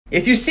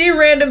If you see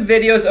random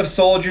videos of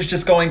soldiers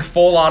just going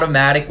full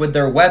automatic with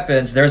their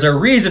weapons, there's a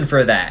reason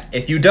for that.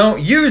 If you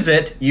don't use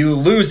it, you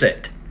lose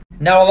it.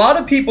 Now, a lot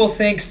of people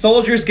think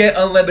soldiers get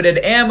unlimited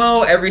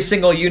ammo, every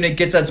single unit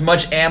gets as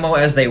much ammo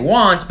as they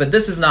want, but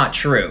this is not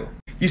true.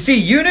 You see,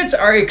 units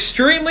are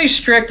extremely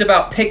strict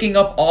about picking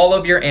up all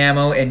of your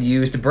ammo and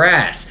used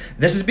brass.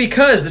 This is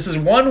because this is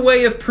one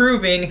way of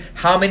proving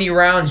how many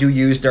rounds you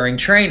use during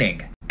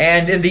training.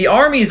 And in the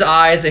Army's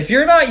eyes, if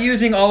you're not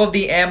using all of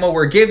the ammo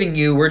we're giving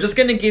you, we're just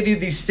going to give you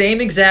the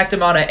same exact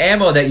amount of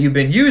ammo that you've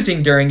been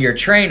using during your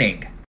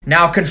training.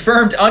 Now,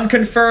 confirmed,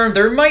 unconfirmed,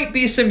 there might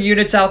be some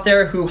units out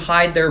there who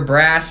hide their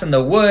brass in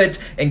the woods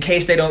in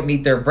case they don't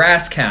meet their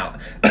brass count.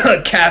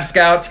 Cav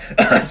Scouts,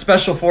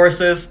 Special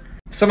Forces.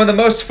 Some of the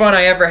most fun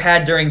I ever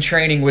had during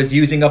training was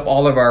using up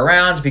all of our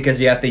rounds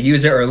because you have to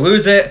use it or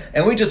lose it,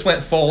 and we just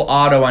went full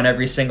auto on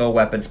every single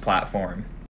weapons platform.